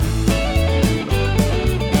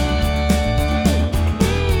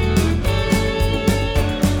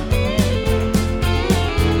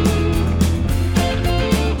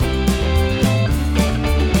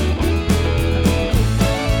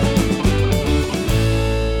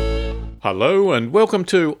Hello and welcome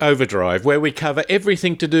to Overdrive, where we cover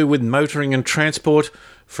everything to do with motoring and transport,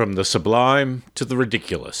 from the sublime to the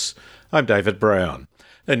ridiculous. I'm David Brown,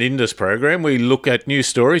 and in this program we look at news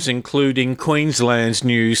stories including Queensland's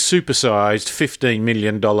new supersized $15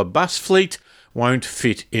 million bus fleet won't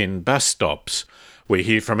fit in bus stops. We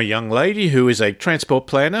hear from a young lady who is a transport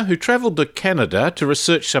planner who travelled to Canada to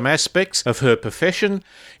research some aspects of her profession,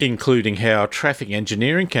 including how traffic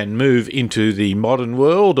engineering can move into the modern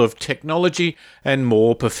world of technology and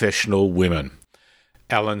more professional women.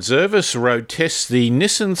 Alan Zurvas road tests the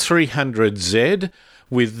Nissan 300Z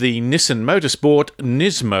with the Nissan Motor Sport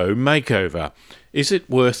Nismo makeover. Is it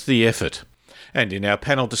worth the effort? And in our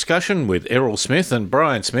panel discussion with Errol Smith and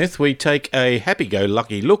Brian Smith, we take a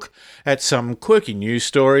happy-go-lucky look at some quirky news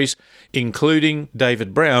stories, including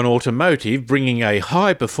David Brown Automotive bringing a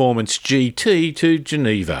high-performance GT to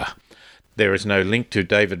Geneva. There is no link to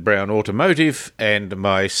David Brown Automotive and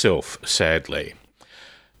myself, sadly.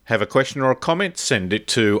 Have a question or a comment? Send it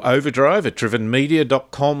to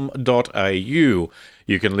overdrive@drivenmedia.com.au.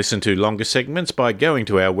 You can listen to longer segments by going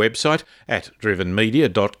to our website at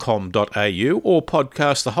drivenmedia.com.au or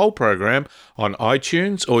podcast the whole program on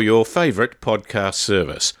iTunes or your favourite podcast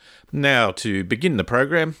service. Now, to begin the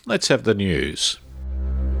program, let's have the news.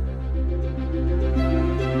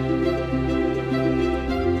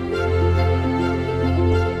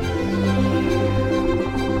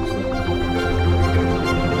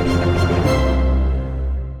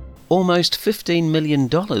 Almost $15 million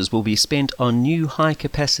will be spent on new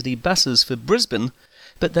high-capacity buses for Brisbane,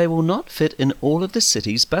 but they will not fit in all of the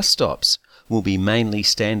city's bus stops, will be mainly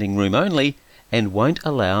standing room only, and won't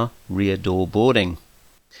allow rear door boarding.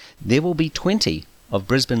 There will be 20 of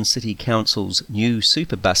Brisbane City Council's new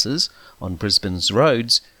super buses on Brisbane's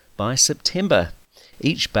roads by September.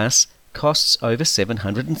 Each bus costs over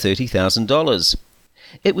 $730,000.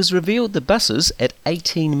 It was revealed the buses, at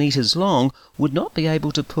 18 metres long, would not be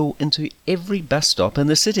able to pull into every bus stop in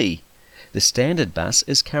the city. The standard bus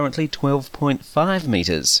is currently 12.5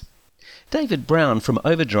 metres. David Brown from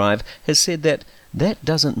Overdrive has said that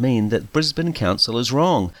doesn't mean that Brisbane Council is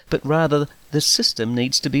wrong, but rather the system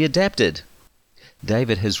needs to be adapted.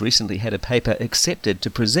 David has recently had a paper accepted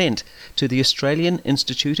to present to the Australian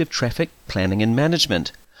Institute of Traffic Planning and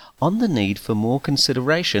Management on the need for more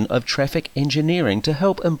consideration of traffic engineering to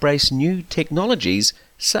help embrace new technologies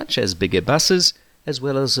such as bigger buses, as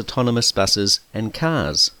well as autonomous buses and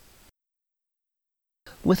cars.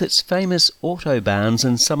 With its famous autobahns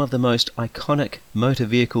and some of the most iconic motor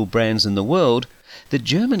vehicle brands in the world, the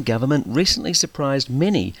German government recently surprised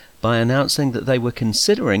many by announcing that they were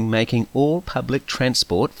considering making all public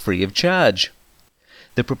transport free of charge.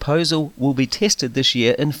 The proposal will be tested this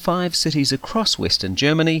year in 5 cities across Western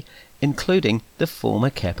Germany, including the former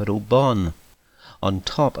capital Bonn. On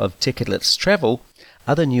top of ticketless travel,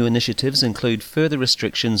 other new initiatives include further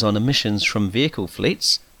restrictions on emissions from vehicle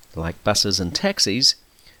fleets, like buses and taxis,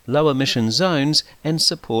 low emission zones, and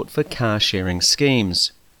support for car-sharing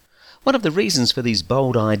schemes. One of the reasons for these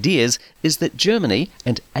bold ideas is that Germany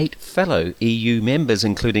and 8 fellow EU members,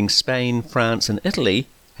 including Spain, France and Italy,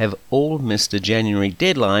 have all missed a January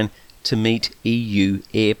deadline to meet EU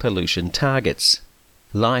air pollution targets.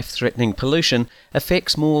 Life-threatening pollution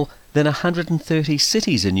affects more than 130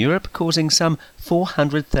 cities in Europe, causing some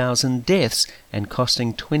 400,000 deaths and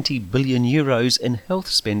costing €20 billion in health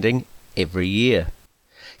spending every year.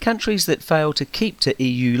 Countries that fail to keep to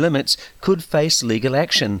EU limits could face legal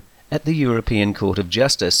action at the European Court of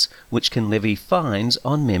Justice, which can levy fines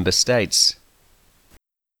on member states.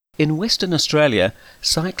 In Western Australia,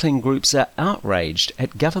 cycling groups are outraged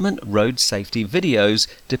at government road safety videos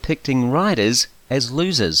depicting riders as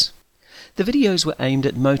losers. The videos were aimed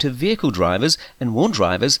at motor vehicle drivers and warn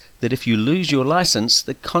drivers that if you lose your licence,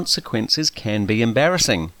 the consequences can be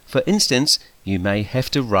embarrassing. For instance, you may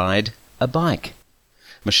have to ride a bike.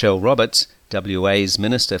 Michelle Roberts, WA's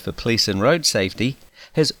Minister for Police and Road Safety,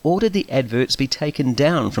 has ordered the adverts be taken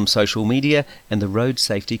down from social media and the Road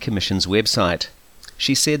Safety Commission's website.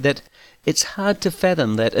 She said that it's hard to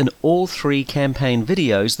fathom that in all 3 campaign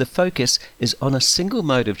videos the focus is on a single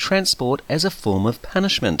mode of transport as a form of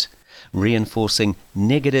punishment, reinforcing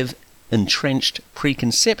negative, entrenched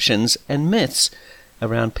preconceptions and myths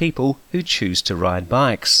around people who choose to ride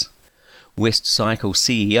bikes. West Cycle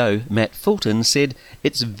CEO Matt Fulton said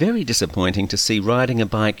it's very disappointing to see riding a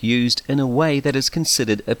bike used in a way that is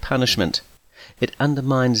considered a punishment. It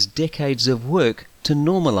undermines decades of work to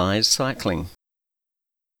normalise cycling.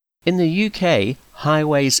 In the UK,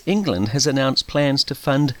 Highways England has announced plans to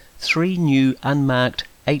fund 3 new unmarked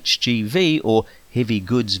HGV or heavy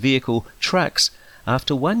goods vehicle trucks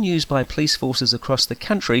after one used by police forces across the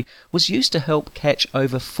country was used to help catch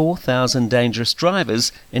over 4,000 dangerous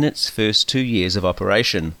drivers in its first 2 years of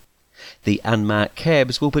operation. The unmarked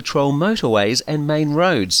cabs will patrol motorways and main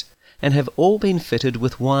roads, and have all been fitted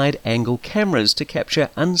with wide-angle cameras to capture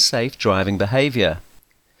unsafe driving behaviour.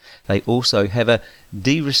 They also have a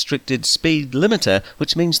de-restricted speed limiter,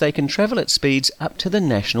 which means they can travel at speeds up to the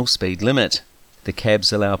national speed limit. The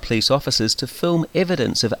cabs allow police officers to film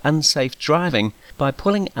evidence of unsafe driving by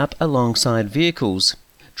pulling up alongside vehicles.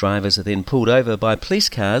 Drivers are then pulled over by police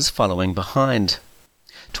cars following behind.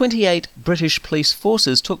 28 British police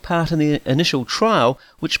forces took part in the initial trial,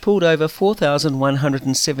 which pulled over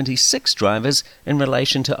 4,176 drivers in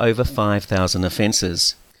relation to over 5,000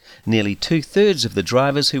 offences. Nearly two-thirds of the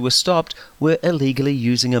drivers who were stopped were illegally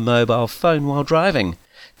using a mobile phone while driving,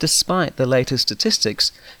 despite the latest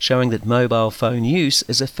statistics showing that mobile phone use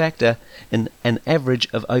is a factor in an average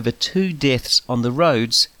of over 2 deaths on the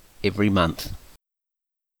roads every month.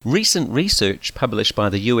 Recent research published by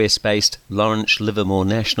the US-based Lawrence Livermore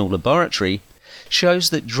National Laboratory shows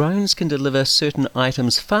that drones can deliver certain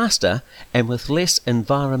items faster and with less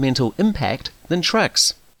environmental impact than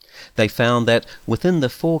trucks. They found that within the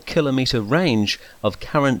 4-kilometre range of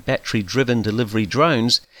current battery-driven delivery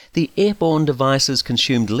drones, the airborne devices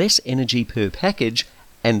consumed less energy per package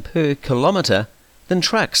and per kilometre than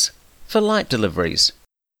trucks for light deliveries.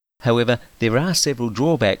 However, there are several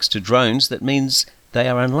drawbacks to drones that means they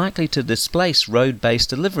are unlikely to displace road-based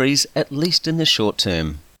deliveries, at least in the short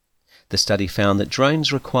term. The study found that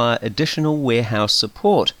drones require additional warehouse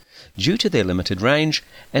support due to their limited range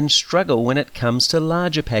and struggle when it comes to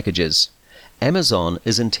larger packages. Amazon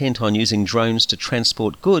is intent on using drones to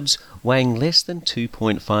transport goods weighing less than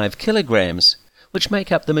 2.5 kilograms, which make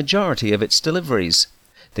up the majority of its deliveries.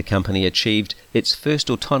 The company achieved its first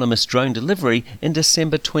autonomous drone delivery in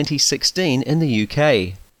December 2016 in the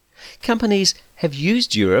UK. Companies have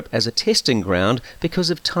used Europe as a testing ground because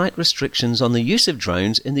of tight restrictions on the use of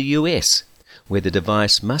drones in the US, where the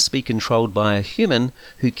device must be controlled by a human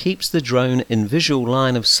who keeps the drone in visual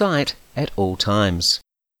line of sight at all times.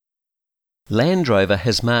 Land Rover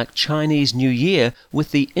has marked Chinese New Year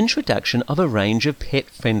with the introduction of a range of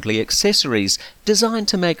pet-friendly accessories designed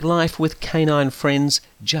to make life with canine friends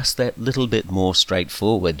just that little bit more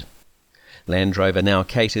straightforward. Land Rover now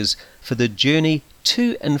caters for the journey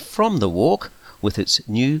to and from the walk with its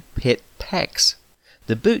new pet packs.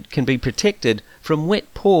 The boot can be protected from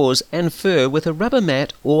wet paws and fur with a rubber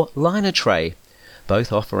mat or liner tray,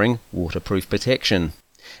 both offering waterproof protection.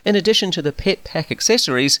 In addition to the pet pack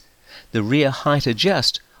accessories, the rear height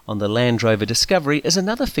adjust on the Land Rover Discovery is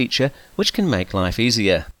another feature which can make life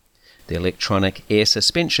easier. The electronic air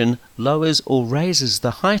suspension lowers or raises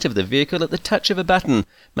the height of the vehicle at the touch of a button,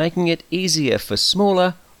 making it easier for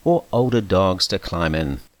smaller or older dogs to climb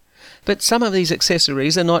in. But some of these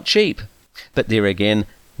accessories are not cheap. But there again,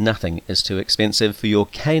 nothing is too expensive for your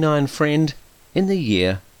canine friend in the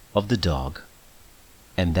year of the dog.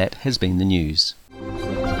 And that has been the news.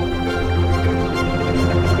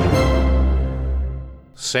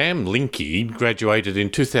 Sam Linky graduated in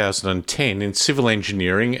 2010 in civil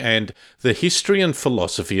engineering and the history and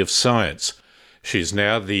philosophy of science. She is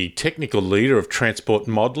now the technical leader of transport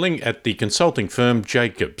modelling at the consulting firm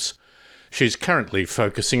Jacobs. She's currently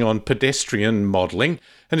focusing on pedestrian modelling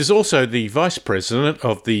and is also the Vice President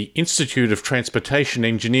of the Institute of Transportation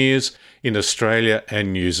Engineers in Australia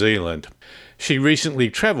and New Zealand. She recently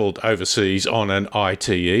travelled overseas on an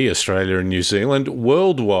ITE, Australia and New Zealand,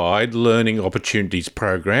 worldwide learning opportunities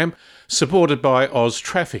program supported by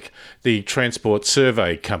AusTraffic, the transport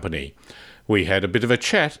survey company. We had a bit of a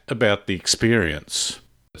chat about the experience.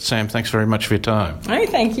 Sam, thanks very much for your time. Oh,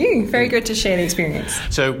 thank you. Very good to share the experience.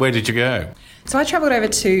 So where did you go? So I travelled over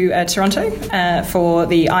to Toronto for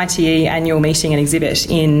the ITE annual meeting and exhibit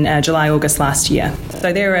in July, August last year.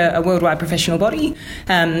 So they're a worldwide professional body,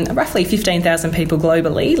 roughly 15,000 people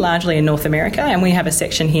globally, largely in North America, and we have a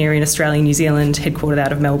section here in Australia and New Zealand, headquartered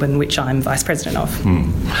out of Melbourne, which I'm Vice President of.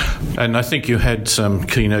 And I think you had some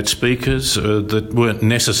keynote speakers that weren't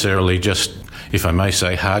necessarily just, if I may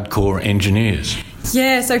say, hardcore engineers.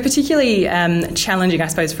 Yeah, so particularly challenging, I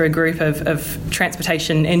suppose, for a group of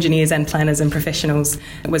transportation engineers and planners and professionals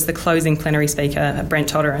was the closing plenary speaker, Brent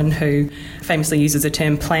Todderan, who famously uses the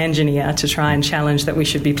term plangineer to try and challenge that we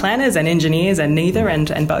should be planners and engineers and neither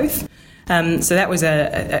and both. So that was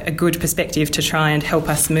a good perspective to try and help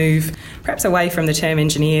us move perhaps away from the term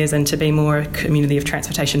engineers and to be more a community of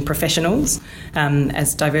transportation professionals,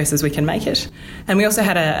 as diverse as we can make it. And we also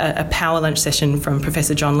had a power lunch session from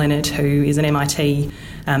Professor John Leonard, who is an MIT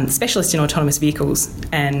specialist in autonomous vehicles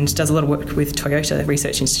and does a lot of work with Toyota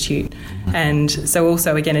Research Institute. And so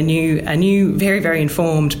also, again, a new very, very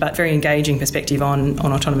informed but very engaging perspective on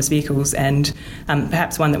autonomous vehicles, and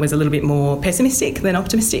perhaps one that was a little bit more pessimistic than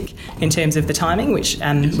optimistic in terms of the timing, which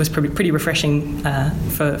was pretty refreshing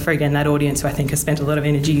for again, that audience who I think has spent a lot of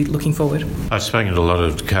energy looking forward. I've spoken to a lot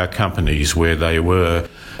of car companies where they were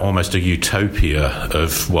almost a utopia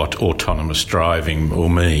of what autonomous driving will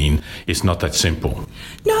mean. It's not that simple.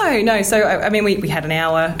 No. So, I mean, we had an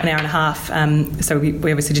hour and a half, so we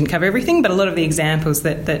obviously didn't cover everything, but a lot of the examples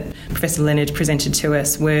that Professor Leonard presented to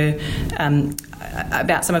us were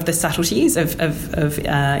about some of the subtleties of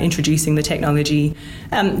introducing the technology,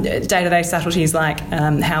 day-to-day subtleties like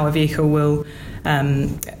how a vehicle will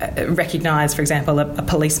recognise, for example, a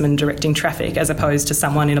policeman directing traffic as opposed to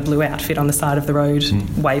someone in a blue outfit on the side of the road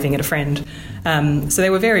waving at a friend. So they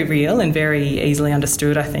were very real and very easily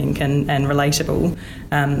understood, I think, and relatable.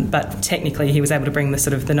 But technically he was able to bring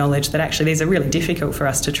the knowledge that actually these are really difficult for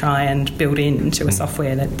us to try and build into a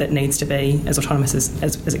software that needs to be as autonomous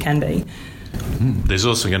as it can be. There's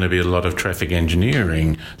also going to be a lot of traffic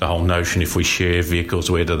engineering, the whole notion if we share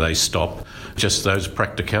vehicles, where do they stop? Just those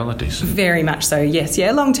practicalities. Very much so, yes.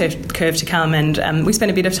 Yeah, a long curve to come, and we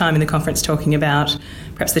spent a bit of time in the conference talking about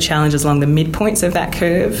perhaps the challenges along the midpoints of that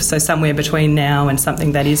curve, so somewhere between now and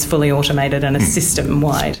something that is fully automated and a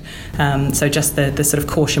system-wide. So just the sort of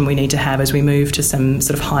caution we need to have as we move to some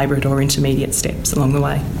sort of hybrid or intermediate steps along the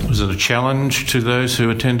way. Was it a challenge to those who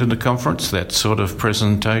attended the conference, that sort of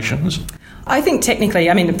presentations? I think technically,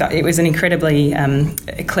 I mean, it was an incredibly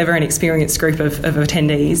clever and experienced group of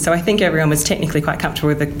attendees, so I think everyone was technically quite comfortable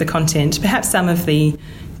with the content. Perhaps some of the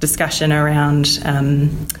discussion around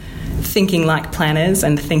thinking like planners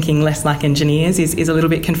and thinking less like engineers is a little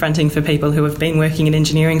bit confronting for people who have been working in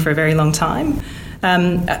engineering for a very long time.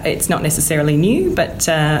 It's not necessarily new, but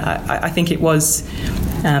I think it was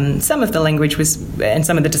some of the language and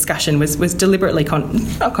some of the discussion was deliberately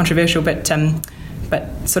not controversial, but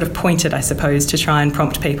sort of pointed, I suppose, to try and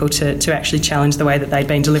prompt people to actually challenge the way that they'd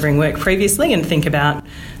been delivering work previously and think about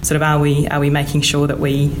sort of are we making sure that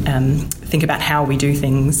we think about how we do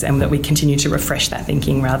things and that we continue to refresh that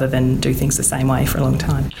thinking rather than do things the same way for a long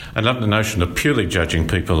time. I love the notion of purely judging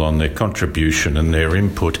people on their contribution and their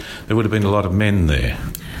input. There would have been a lot of men there.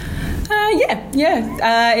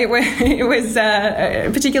 It was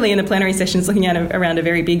particularly in the plenary sessions looking at around a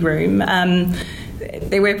very big room.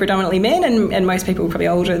 They were predominantly men, and most people were probably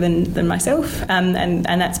older than myself, and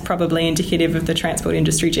that's probably indicative of the transport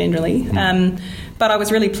industry generally. But I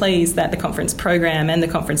was really pleased that the conference program and the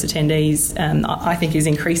conference attendees, I think, is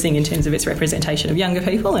increasing in terms of its representation of younger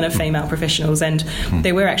people and of female professionals, and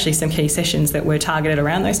there were actually some key sessions that were targeted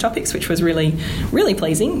around those topics, which was really, really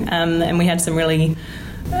pleasing, and we had some really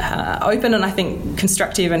open and I think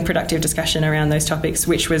constructive and productive discussion around those topics,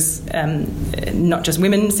 which was not just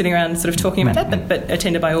women sitting around sort of talking about that, but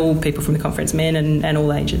attended by all people from the conference, men and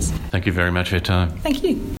all ages. Thank you very much for your time. Thank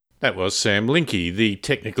you. That was Sam Linky, the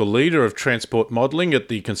technical leader of transport modelling at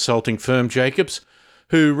the consulting firm Jacobs,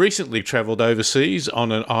 who recently travelled overseas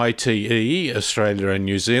on an ITE, Australia and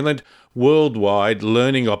New Zealand, worldwide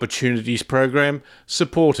learning opportunities program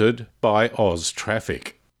supported by Oz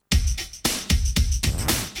Traffic.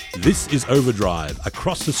 This is Overdrive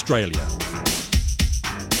across Australia.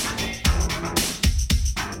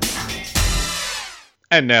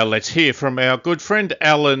 And now let's hear from our good friend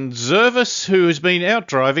Alan Zurvas, who has been out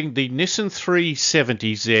driving the Nissan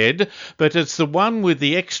 370Z, but it's the one with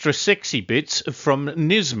the extra sexy bits from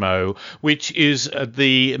Nismo, which is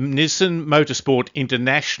the Nissan Motor Sport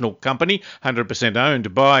International company, 100%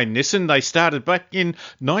 owned by Nissan. They started back in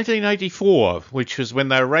 1984, which was when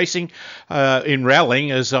they were racing in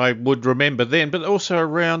rallying, as I would remember then, but also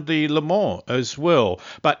around the Le Mans as well.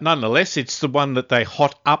 But nonetheless, it's the one that they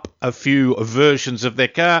hot up a few versions of their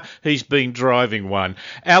car. He's been driving one.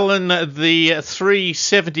 Alan, the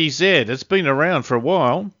 370Z, it's been around for a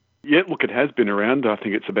while. Yeah, look, it has been around. I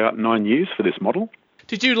think it's about 9 years for this model.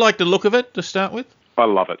 Did you like the look of it to start with? I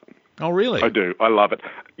love it. Oh, really? I do. I love it.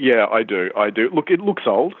 Yeah, I do. Look, it looks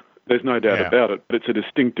old. There's no doubt about it, but it's a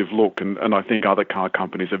distinctive look, and I think other car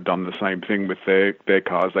companies have done the same thing with their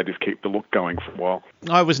cars. They just keep the look going for a while.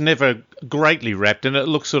 I was never greatly wrapped in it. It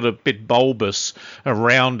looked sort of a bit bulbous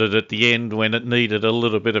around it at the end when it needed a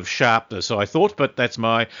little bit of sharpness, I thought, but that's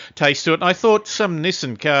my taste to it. And I thought some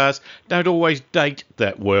Nissan cars don't always date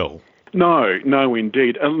that well. No,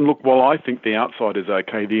 indeed. And look, while I think the outside is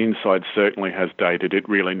okay, the inside certainly has dated. It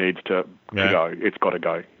really needs to go. It's got to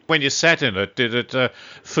go. When you sat in it, did it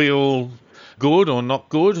feel good or not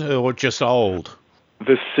good, or just old?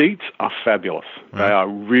 The seats are fabulous. They are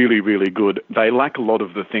really, really good. They lack a lot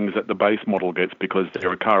of the things that the base model gets because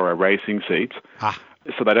they're Recaro racing seats.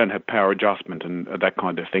 So they don't have power adjustment and that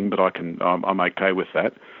kind of thing, but I'm okay with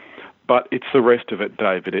that. But it's the rest of it,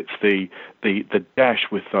 David. It's the dash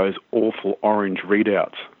with those awful orange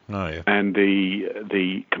readouts. Oh, yeah. And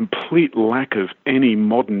the complete lack of any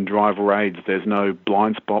modern driver aids. There's no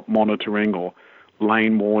blind spot monitoring or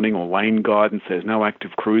lane warning or lane guidance. There's no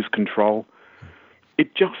active cruise control.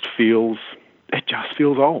 It just feels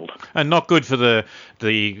old. And not good for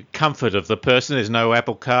the comfort of the person. There's no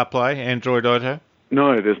Apple CarPlay, Android Auto?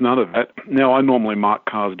 No, there's none of that. Now, I normally mark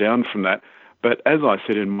cars down from that, but as I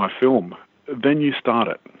said in my film, then you start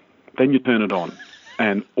it, then you turn it on,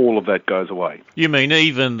 and all of that goes away. You mean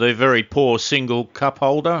even the very poor single cup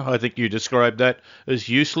holder? I think you described that as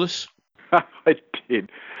useless. I did.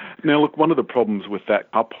 Now, look, one of the problems with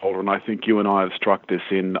that cup holder, and I think you and I have struck this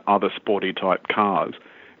in other sporty-type cars,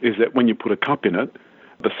 is that when you put a cup in it,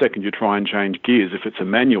 the second you try and change gears, if it's a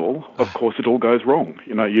manual, of course it all goes wrong.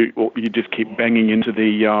 You know, you just keep banging into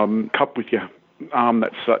the cup with your arm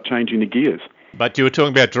that's changing the gears. But you were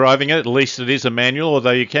talking about driving it. At least it is a manual,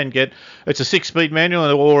 although you can get... It's a 6-speed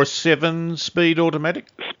manual or a 7-speed automatic?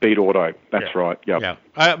 Speed auto, that's right, yep. Yeah.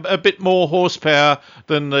 A bit more horsepower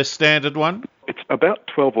than the standard one? It's about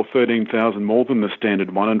 12 or 13,000 more than the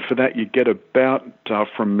standard one, and for that you get about,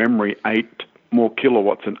 from memory, 8 more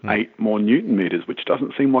kilowatts and 8 more newton meters, which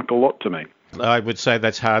doesn't seem like a lot to me. I would say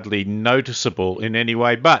that's hardly noticeable in any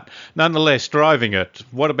way, but nonetheless, driving it,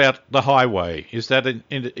 what about the highway? Is that in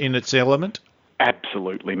its element?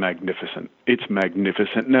 Absolutely magnificent. It's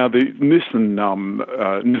magnificent. Now, the Nissan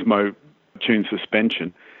Nismo tuned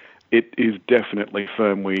suspension, it is definitely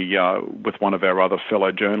firm. We, with one of our other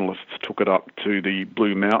fellow journalists, took it up to the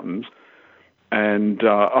Blue Mountains, and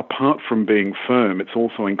apart from being firm, it's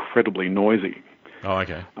also incredibly noisy. Oh,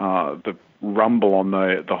 okay. The rumble on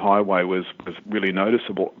the highway was really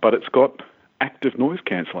noticeable, but it's got active noise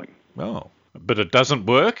cancelling. Oh, but it doesn't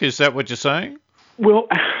work? Is that what you're saying? Well,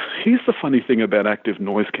 here's the funny thing about active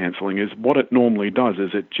noise cancelling is what it normally does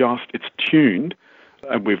is it's tuned,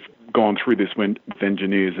 and we've gone through this with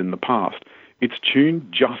engineers in the past, it's tuned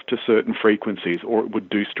just to certain frequencies, or it would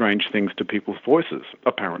do strange things to people's voices,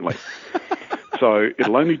 apparently. So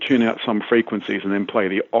it'll only tune out some frequencies and then play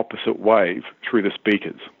the opposite wave through the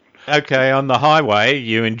speakers. Okay, on the highway,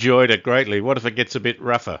 you enjoyed it greatly. What if it gets a bit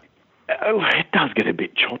rougher? It does get a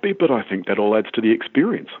bit choppy, but I think that all adds to the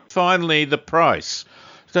experience. Finally, the price.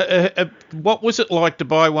 What was it like to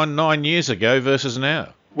buy one 9 years ago versus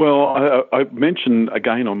now? Well, I mentioned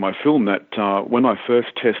again on my film that when I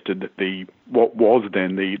first tested what was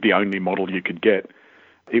then the only model you could get,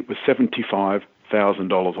 it was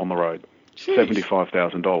 $75,000 on the road. Jeez.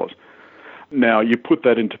 $75,000. Now, you put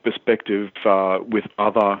that into perspective with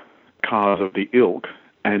other cars of the ilk,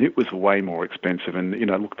 and it was way more expensive. And,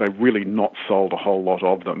 look, they've really not sold a whole lot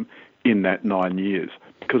of them in that 9 years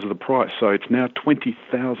because of the price. So it's now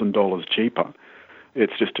 $20,000 cheaper.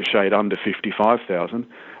 It's just a shade under $55,000.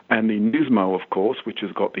 And the Nismo, of course, which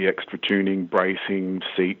has got the extra tuning, bracing,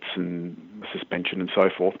 seats and suspension and so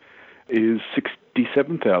forth, is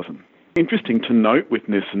 $67,000. Interesting to note with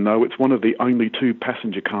Nissan, though, it's one of the only 2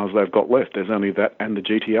 passenger cars they've got left. There's only that and the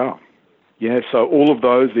GTR. Yeah, so all of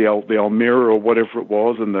those, the Almera or whatever it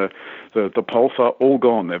was, and the Pulsar, all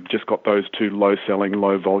gone. They've just got those 2 low-selling,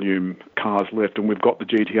 low-volume cars left, and we've got the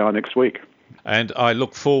GTR next week. And I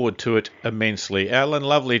look forward to it immensely. Alan,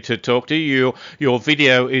 lovely to talk to you. Your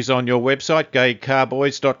video is on your website,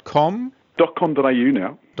 gaycarboys.com. .com.au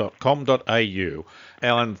now. .com.au.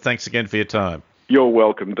 Alan, thanks again for your time. You're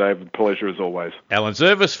welcome, David. Pleasure as always. Alan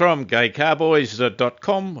Zurvas from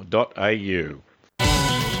gaycarboys.com.au.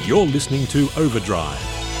 You're listening to Overdrive.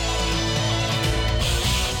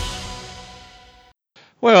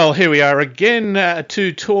 Well, here we are again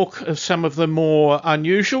to talk of some of the more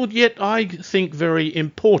unusual, yet I think very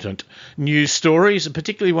important news stories,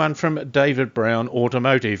 particularly one from David Brown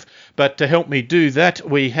Automotive. But to help me do that,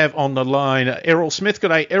 we have on the line Errol Smith.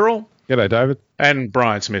 G'day, Errol. G'day, David. And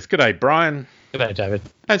Brian Smith. G'day, Brian. G'day, David.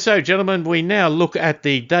 And so, gentlemen, we now look at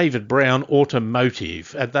the David Brown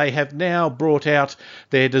Automotive. They have now brought out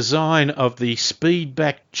their design of the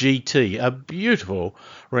Speedback GT, a beautiful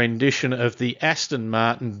rendition of the Aston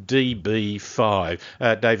Martin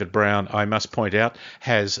DB5. David Brown, I must point out,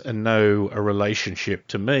 has no relationship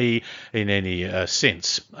to me in any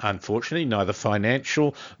sense, unfortunately, neither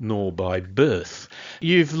financial nor by birth.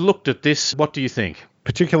 You've looked at this. What do you think?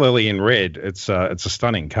 Particularly in red, it's a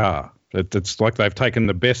stunning car. It's like they've taken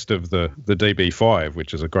the best of the DB5,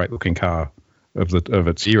 which is a great-looking car of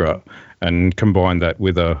its era, and combined that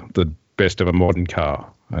with the best of a modern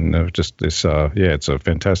car. And just this, it's a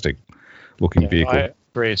fantastic-looking vehicle. I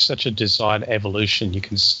agree. It's such a design evolution. You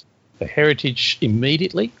can see the heritage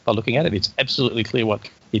immediately by looking at it. It's absolutely clear what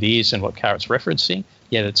it is and what car it's referencing,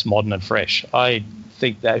 yet it's modern and fresh. I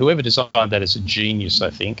think that whoever designed that is a genius, I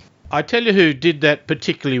think. I tell you who did that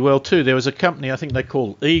particularly well too. There was a company, I think they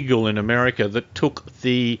call Eagle in America, that took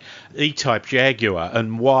the E-Type Jaguar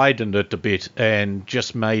and widened it a bit and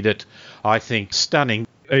just made it, I think, stunning.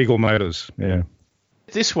 Eagle Motors, yeah.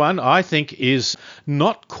 This one, I think, is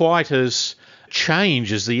not quite as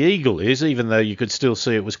changed as the Eagle is, even though you could still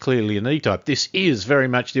see it was clearly an E-Type. This is very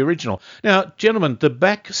much the original. Now, gentlemen, the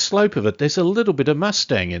back slope of it, there's a little bit of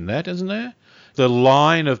Mustang in that, isn't there? The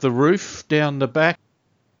line of the roof down the back.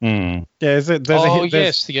 Mm. Yeah, yes,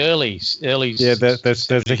 the earlies. Yeah, there's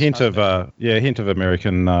a hint of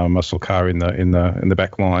American muscle car in the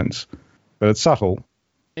back lines, but it's subtle.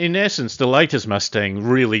 In essence, the latest Mustang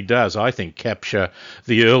really does, I think, capture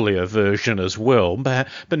the earlier version as well, but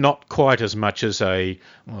not quite as much as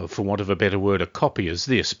for want of a better word, a copy as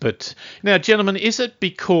this. But now, gentlemen, is it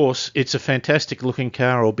because it's a fantastic-looking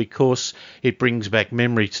car or because it brings back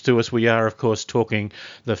memories to us? We are, of course, talking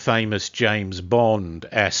the famous James Bond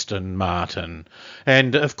Aston Martin.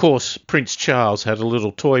 And, of course, Prince Charles had a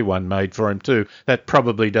little toy one made for him too. That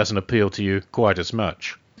probably doesn't appeal to you quite as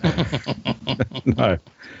much. No.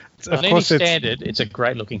 On any standard, it's a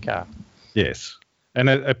great-looking car. Yes. And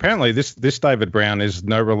apparently this David Brown is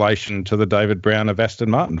no relation to the David Brown of Aston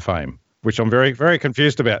Martin fame, which I'm very, very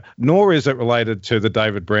confused about. Nor is it related to the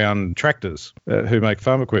David Brown tractors who make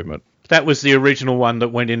farm equipment. That was the original one that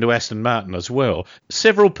went into Aston Martin as well.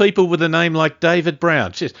 Several people with a name like David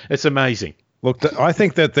Brown. It's amazing. Look, I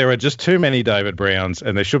think that there are just too many David Browns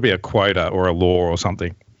and there should be a quota or a law or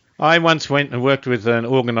something. I once went and worked with an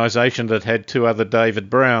organisation that had two other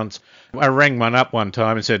David Browns. I rang one up one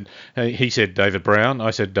time and said, he said, David Brown.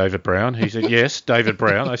 I said, David Brown. He said, yes, David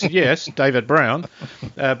Brown. I said, yes, David Brown.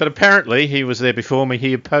 But apparently he was there before me.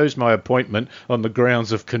 He opposed my appointment on the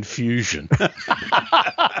grounds of confusion.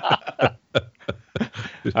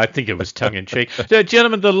 I think it was tongue-in-cheek. So,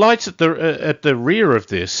 gentlemen, the lights at the rear of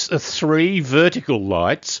this are three vertical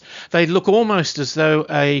lights. They look almost as though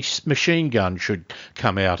a machine gun should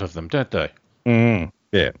come out of them, don't they?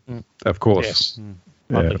 Yeah, of course. Yes.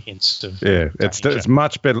 Yeah. Hints of It's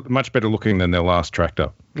much better looking than their last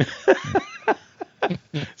tractor.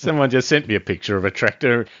 Someone just sent me a picture of a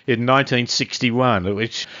tractor in 1961,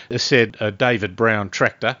 which said a David Brown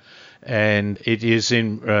tractor. And it is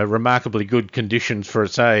in remarkably good conditions for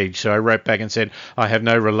its age. So I wrote back and said, I have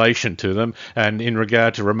no relation to them. And in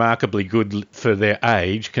regard to remarkably good for their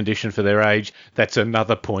age, condition for their age, that's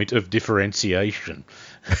another point of differentiation.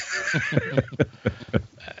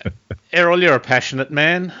 Errol, you're a passionate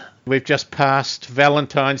man. We've just passed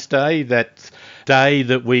Valentine's Day, that day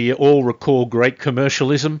that we all recall great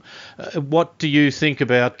commercialism. What do you think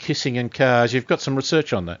about kissing in cars? You've got some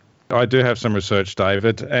research on that. I do have some research,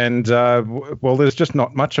 David, and there's just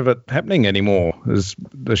not much of it happening anymore, is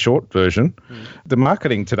the short version. The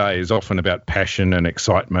marketing today is often about passion and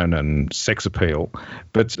excitement and sex appeal,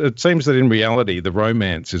 but it seems that in reality the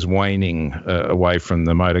romance is waning away from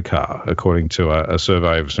the motor car, according to a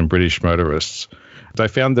survey of some British motorists. They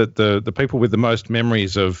found that the people with the most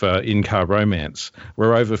memories of in-car romance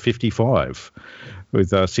were over 55.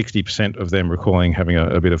 With 60% of them recalling having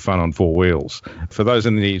a bit of fun on four wheels. For those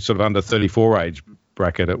in the sort of under 34 age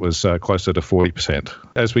bracket, it was closer to 40%.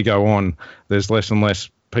 As we go on, there's less and less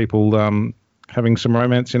people having some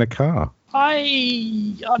romance in a car.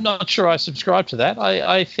 I'm not sure I subscribe to that.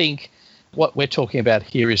 I think what we're talking about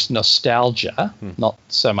here is nostalgia, not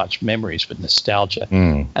so much memories, but nostalgia.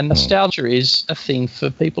 And nostalgia is a thing for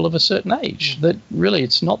people of a certain age. That really,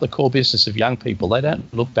 it's not the core business of young people. They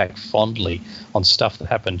don't look back fondly on stuff that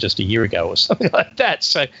happened just a year ago or something like that.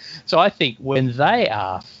 So I think when they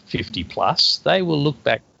are 50 plus, they will look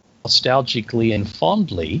back nostalgically and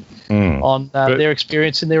fondly on their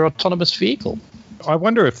experience in their autonomous vehicle. I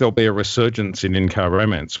wonder if there'll be a resurgence in in-car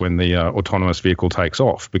romance when the autonomous vehicle takes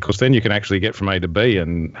off, because then you can actually get from A to B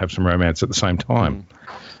and have some romance at the same time.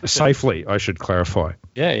 Safely, I should clarify.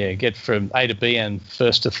 Yeah, get from A to B and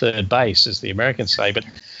first to third base, as the Americans say. But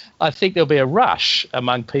I think there'll be a rush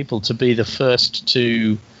among people to be the first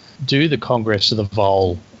to do the Congress of the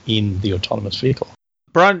Vole in the autonomous vehicle.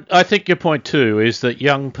 Brian, I think your point too is that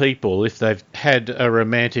young people, if they've had a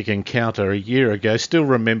romantic encounter a year ago, still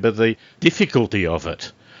remember the difficulty of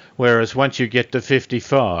it. Whereas once you get to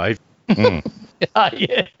 55...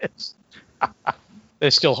 Yes.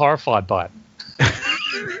 They're still horrified by it.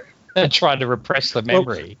 They're trying to repress the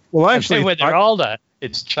memory. Well actually, and then when they're older,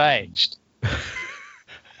 it's changed.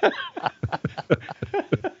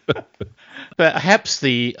 Perhaps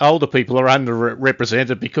the older people are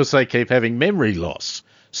underrepresented because they keep having memory loss.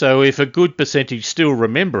 So if a good percentage still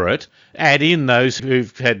remember it, add in those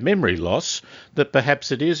who've had memory loss, that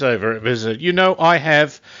perhaps it is overrepresented. You know, I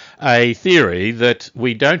have a theory that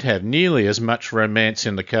we don't have nearly as much romance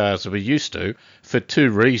in the cars as we used to for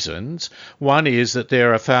two reasons. One is that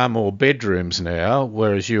there are far more bedrooms now,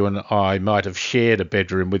 whereas you and I might have shared a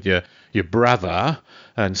bedroom with your brother,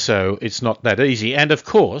 and so it's not that easy. And of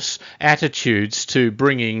course, attitudes to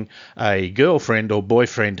bringing a girlfriend or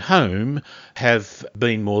boyfriend home have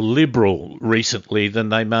been more liberal recently than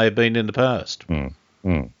they may have been in the past.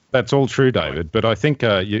 That's all true, David, but I think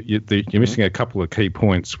you're missing a couple of key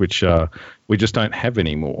points which we just don't have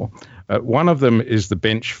anymore. One of them is the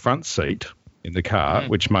bench front seat in the car,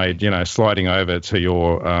 which made sliding over to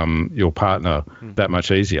your partner that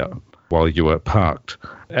much easier while you were parked.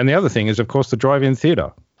 And the other thing is, of course, the drive-in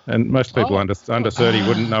theatre. And most people under 30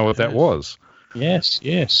 wouldn't know what that was. Yes.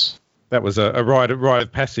 That was a rite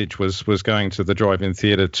of passage, was going to the drive-in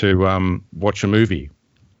theatre to watch a movie.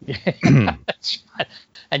 Yeah, that's right.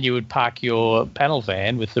 And you would park your panel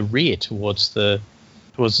van with the rear towards the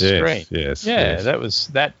screen. Yes. That was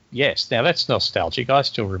that. Yes. Now that's nostalgic. I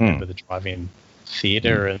still remember the drive-in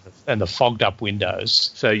theatre and the fogged-up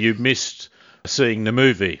windows. So you missed seeing the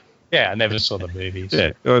movie. Yeah, I never saw the movies.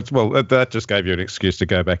 Yeah, well, that just gave you an excuse to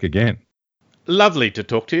go back again. Lovely to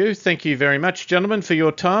talk to you. Thank you very much, gentlemen, for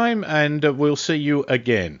your time, and we'll see you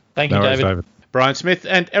again. Thank you, David. Brian Smith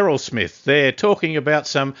and Errol Smith. They're talking about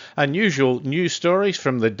some unusual news stories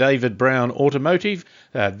from the David Brown Automotive,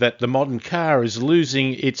 that the modern car is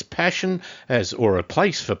losing its passion or a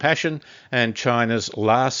place for passion, and China's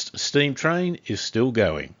last steam train is still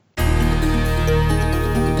going.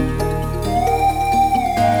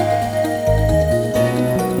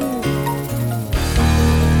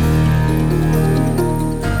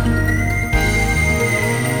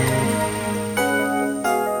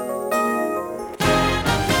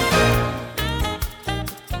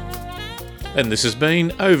 And this has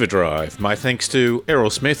been Overdrive. My thanks to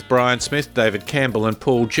Errol Smith, Brian Smith, David Campbell and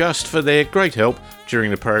Paul Just for their great help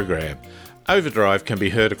during the program. Overdrive can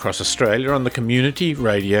be heard across Australia on the Community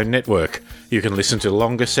Radio Network. You can listen to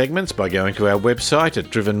longer segments by going to our website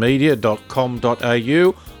at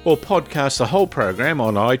drivenmedia.com.au or podcast the whole program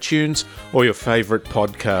on iTunes or your favourite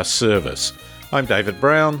podcast service. I'm David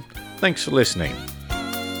Brown. Thanks for listening.